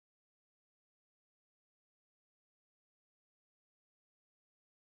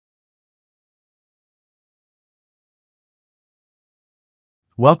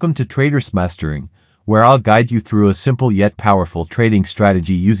Welcome to TradersMastering, where I'll guide you through a simple yet powerful trading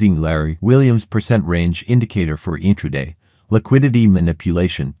strategy using Larry Williams' percent range indicator for intraday liquidity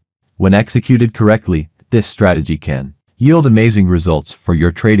manipulation. When executed correctly, this strategy can yield amazing results for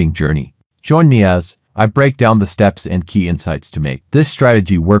your trading journey. Join me as I break down the steps and key insights to make this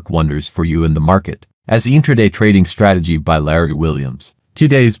strategy work wonders for you in the market. As Intraday Trading Strategy by Larry Williams.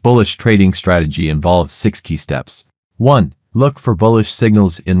 Today's bullish trading strategy involves 6 key steps. 1. Look for bullish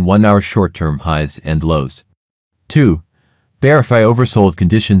signals in 1-hour short-term highs and lows. 2. Verify oversold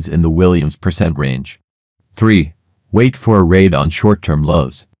conditions in the Williams percent range. 3. Wait for a raid on short-term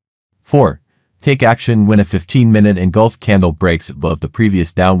lows. 4. Take action when a 15-minute engulfed candle breaks above the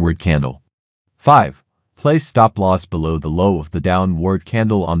previous downward candle. 5. Place stop loss below the low of the downward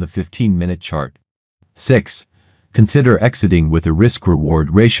candle on the 15-minute chart. 6. Consider exiting with a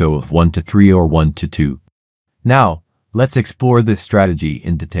risk-reward ratio of 1:3 or 1:2. Now, let's explore this strategy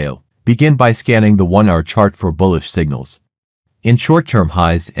in detail. Begin by scanning the 1-hour chart for bullish signals. In short-term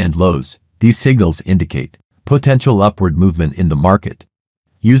highs and lows, these signals indicate potential upward movement in the market.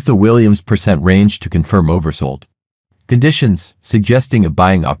 Use the Williams percent range to confirm oversold conditions, suggesting a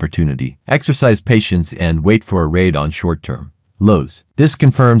buying opportunity. Exercise patience and wait for a raid on short-term lows. This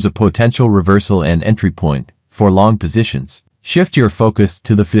confirms a potential reversal and entry point for long positions. Shift your focus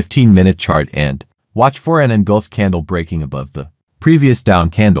to the 15-minute chart and watch for an engulfed candle breaking above the previous down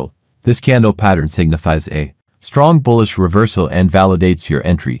candle. This candle pattern signifies a strong bullish reversal and validates your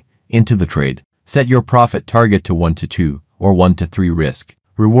entry into the trade. Set your profit target to 1:2 or 1:3 risk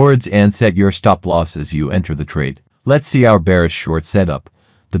rewards and set your stop loss as you enter the trade. Let's see our bearish short setup.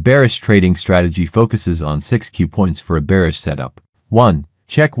 The bearish trading strategy focuses on 6 key points for a bearish setup. 1.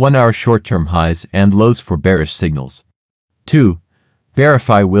 Check 1-hour short-term highs and lows for bearish signals. 2.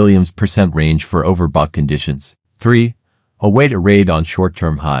 Verify Williams percent range for overbought conditions. 3. Await a raid on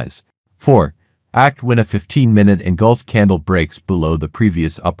short-term highs. 4. Act when a 15-minute engulfed candle breaks below the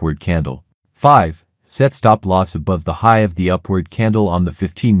previous upward candle. 5. Set stop loss above the high of the upward candle on the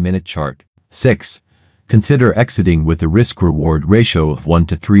 15-minute chart. 6. Consider exiting with a risk-reward ratio of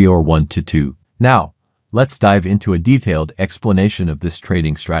 1:3 or 1:2. Now, let's dive into a detailed explanation of this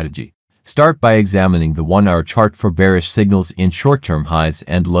trading strategy. Start by examining the 1-hour chart for bearish signals in short-term highs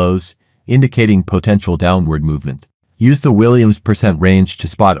and lows, indicating potential downward movement. Use the Williams percent range to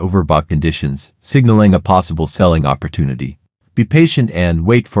spot overbought conditions, signaling a possible selling opportunity. Be patient and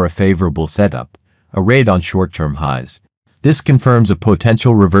wait for a favorable setup, a raid on short-term highs. This confirms a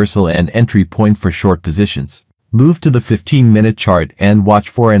potential reversal and entry point for short positions. Move to the 15-minute chart and watch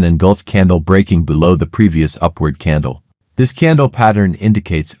for an engulfed candle breaking below the previous upward candle. This candle pattern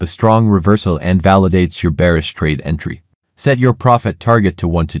indicates a strong reversal and validates your bearish trade entry. Set your profit target to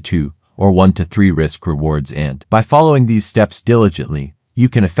 1:2 or 1:3 risk rewards and, by following these steps diligently, you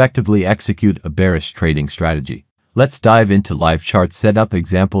can effectively execute a bearish trading strategy. Let's dive into live chart setup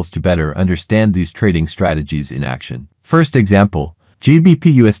examples to better understand these trading strategies in action. First example,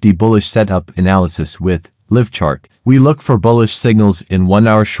 GBP/USD bullish setup analysis with live chart. We look for bullish signals in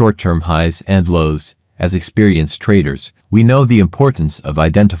 1-hour short-term highs and lows. As experienced traders, we know the importance of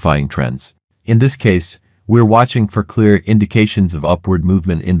identifying trends. In this case, we're watching for clear indications of upward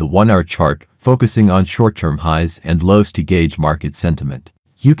movement in the 1-hour chart, focusing on short-term highs and lows to gauge market sentiment.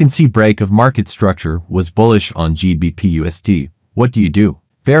 You can see break of market structure was bullish on GBP/USD. What do?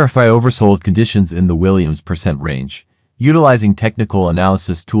 Verify oversold conditions in the Williams percent range. Utilizing technical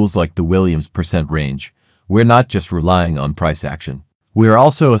analysis tools like the Williams percent range, we're not just relying on price action. We are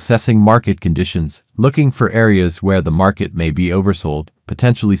also assessing market conditions, looking for areas where the market may be oversold,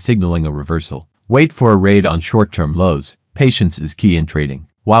 potentially signaling a reversal. Wait for a raid on short-term lows. Patience is key in trading.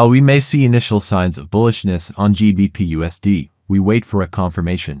 While we may see initial signs of bullishness on GBP/USD, we wait for a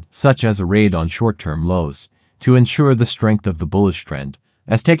confirmation, such as a raid on short-term lows, to ensure the strength of the bullish trend,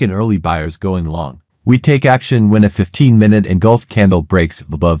 as taken early buyers going long. We take action when a 15-minute engulfed candle breaks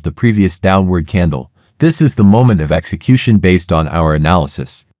above the previous downward candle. This is the moment of execution based on our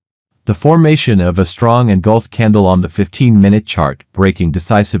analysis. The formation of a strong engulfed candle on the 15-minute chart, breaking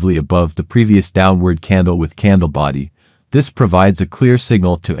decisively above the previous downward candle with candle body. This provides a clear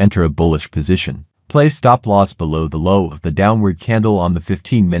signal to enter a bullish position. Place stop loss below the low of the downward candle on the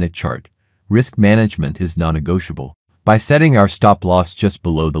 15-minute chart. Risk management is non-negotiable. By setting our stop loss just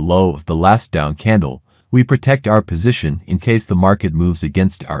below the low of the last down candle, we protect our position in case the market moves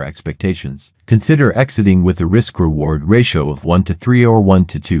against our expectations. Consider exiting with a risk-reward ratio of 1:3 or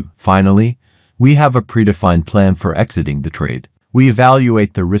 1:2. Finally, we have a predefined plan for exiting the trade. We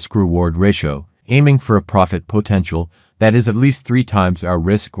evaluate the risk-reward ratio, aiming for a profit potential That is at least 3 times our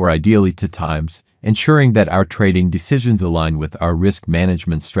risk, or ideally 2 times, ensuring that our trading decisions align with our risk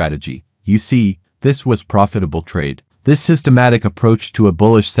management strategy. You see, this was profitable trade. This systematic approach to a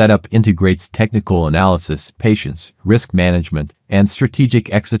bullish setup integrates technical analysis, patience, risk management, and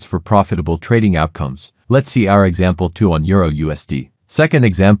strategic exits for profitable trading outcomes. Let's see our example 2 on Euro USD. Second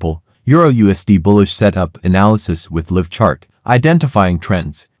example, Euro USD bullish setup analysis with live chart. Identifying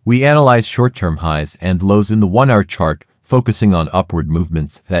trends. We analyze short-term highs and lows in the 1-hour chart, focusing on upward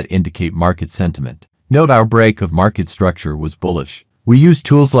movements that indicate market sentiment. Note our break of market structure was bullish. We use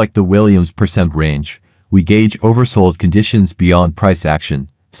tools like the Williams percent range. We gauge oversold conditions beyond price action,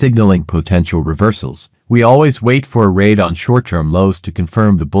 signaling potential reversals. We always wait for a raid on short-term lows to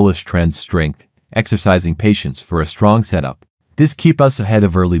confirm the bullish trend's strength, exercising patience for a strong setup. This keeps us ahead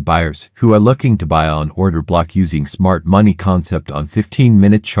of early buyers who are looking to buy on order block using smart money concept on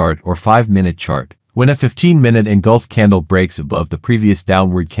 15-minute chart or 5-minute chart. When a 15-minute engulf candle breaks above the previous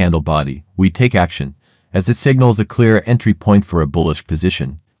downward candle body, we take action, as it signals a clear entry point for a bullish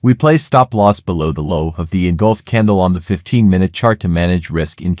position. We place stop loss below the low of the engulf candle on the 15-minute chart to manage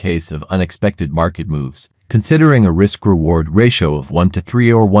risk in case of unexpected market moves. Considering a risk-reward ratio of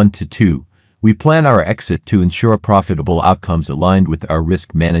 1:3 or 1:2, we plan our exit to ensure profitable outcomes aligned with our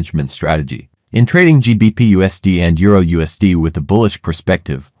risk management strategy. In trading GBP USD and Euro USD with a bullish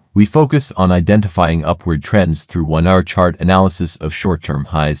perspective, we focus on identifying upward trends through 1-hour chart analysis of short-term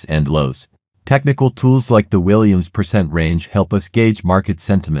highs and lows. Technical tools like the Williams percent range help us gauge market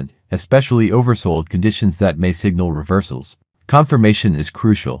sentiment, especially oversold conditions that may signal reversals. Confirmation is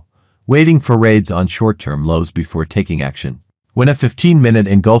crucial, waiting for raids on short-term lows before taking action. When a 15-minute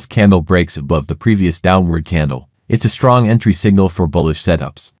engulf candle breaks above the previous downward candle, it's a strong entry signal for bullish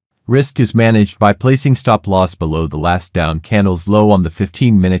setups. Risk is managed by placing stop loss below the last down candle's low on the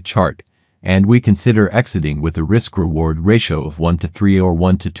 15-minute chart, and we consider exiting with a risk-reward ratio of 1:3 or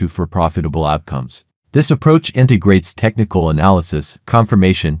 1:2 for profitable outcomes. This approach integrates technical analysis,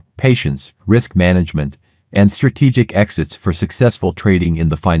 confirmation, patience, risk management, and strategic exits for successful trading in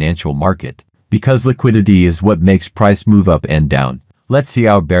the financial market. Because liquidity is what makes price move up and down. Let's see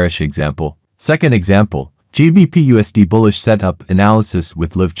our bearish example. Second example, GBP USD bullish setup analysis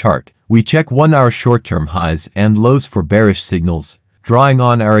with live chart. We check 1-hour short-term highs and lows for bearish signals. Drawing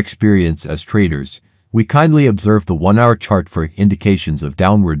on our experience as traders, we kindly observe the 1-hour chart for indications of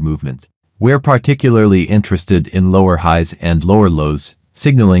downward movement. We're particularly interested in lower highs and lower lows,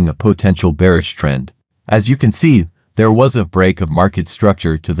 signaling a potential bearish trend. As you can see, there was a break of market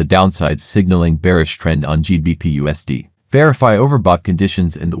structure to the downside, signaling bearish trend on GBP USD. Verify overbought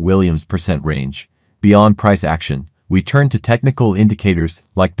conditions in the Williams percent range. Beyond price action, we turn to technical indicators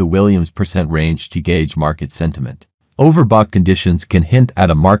like the Williams percent range to gauge market sentiment. Overbought conditions can hint at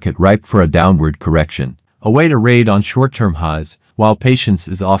a market ripe for a downward correction. Await a raid on short-term highs. While patience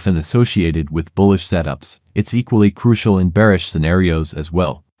is often associated with bullish setups, it's equally crucial in bearish scenarios as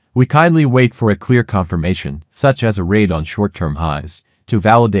well. We kindly wait for a clear confirmation, such as a raid on short-term highs, to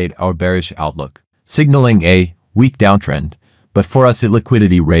validate our bearish outlook, signaling a weak downtrend. But for us, a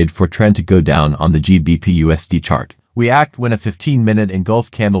liquidity raid for trend to go down on the GBP USD chart. We act when a 15-minute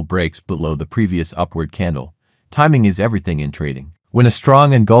engulf candle breaks below the previous upward candle. Timing is everything in trading. When a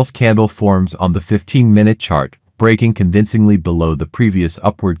strong engulf candle forms on the 15-minute chart, breaking convincingly below the previous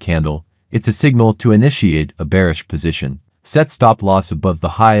upward candle, it's a signal to initiate a bearish position. Set stop loss above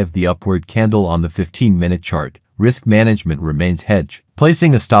the high of the upward candle on the 15-minute chart. Risk management remains hedge.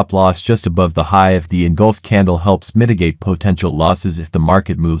 Placing a stop loss just above the high of the engulf candle helps mitigate potential losses if the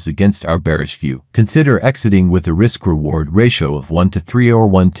market moves against our bearish view. Consider exiting with a risk-reward ratio of 1:3 or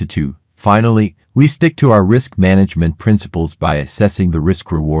 1:2. Finally, we stick to our risk management principles by assessing the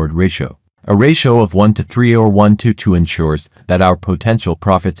risk-reward ratio. A ratio of 1:3 or 1:2 ensures that our potential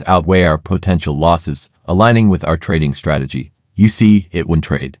profits outweigh our potential losses, aligning with our trading strategy. You see it when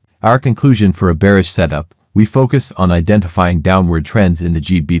trade. Our conclusion for a bearish setup: we focus on identifying downward trends in the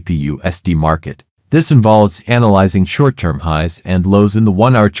GBP USD market. This involves analyzing short-term highs and lows in the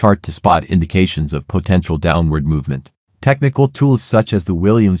 1-hour chart to spot indications of potential downward movement. Technical tools such as the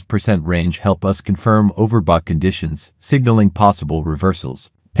Williams percent range help us confirm overbought conditions, signaling possible reversals.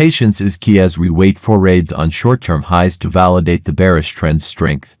 Patience is key as we wait for raids on short-term highs to validate the bearish trend's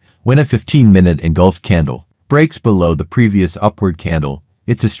strength. When a 15-minute engulf candle breaks below the previous upward candle,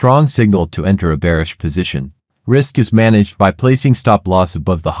 it's a strong signal to enter a bearish position. Risk is managed by placing stop loss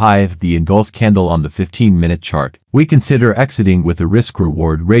above the high of the engulf candle on the 15-minute chart. We consider exiting with a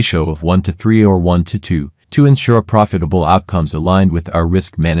risk-reward ratio of 1:3 or 1:2 to ensure profitable outcomes aligned with our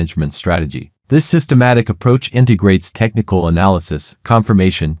risk management strategy. This systematic approach integrates technical analysis,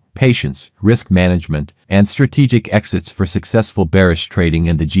 confirmation, patience, risk management, and strategic exits for successful bearish trading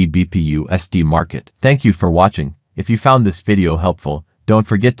in the GBP/USD market. Thank you for watching. If you found this video helpful, don't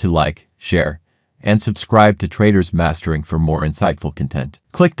forget to like, share, and subscribe to Traders Mastering for more insightful content.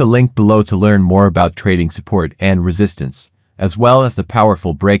 Click the link below to learn more about trading support and resistance, as well as the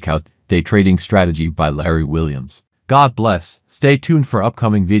powerful breakout day trading strategy by Larry Williams. God bless, stay tuned for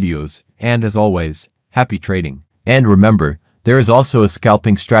upcoming videos, and as always, happy trading. And remember, there is also a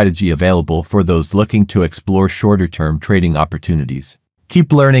scalping strategy available for those looking to explore shorter-term trading opportunities.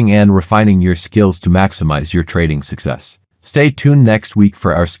 Keep learning and refining your skills to maximize your trading success. Stay tuned next week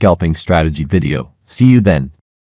for our scalping strategy video. See you then.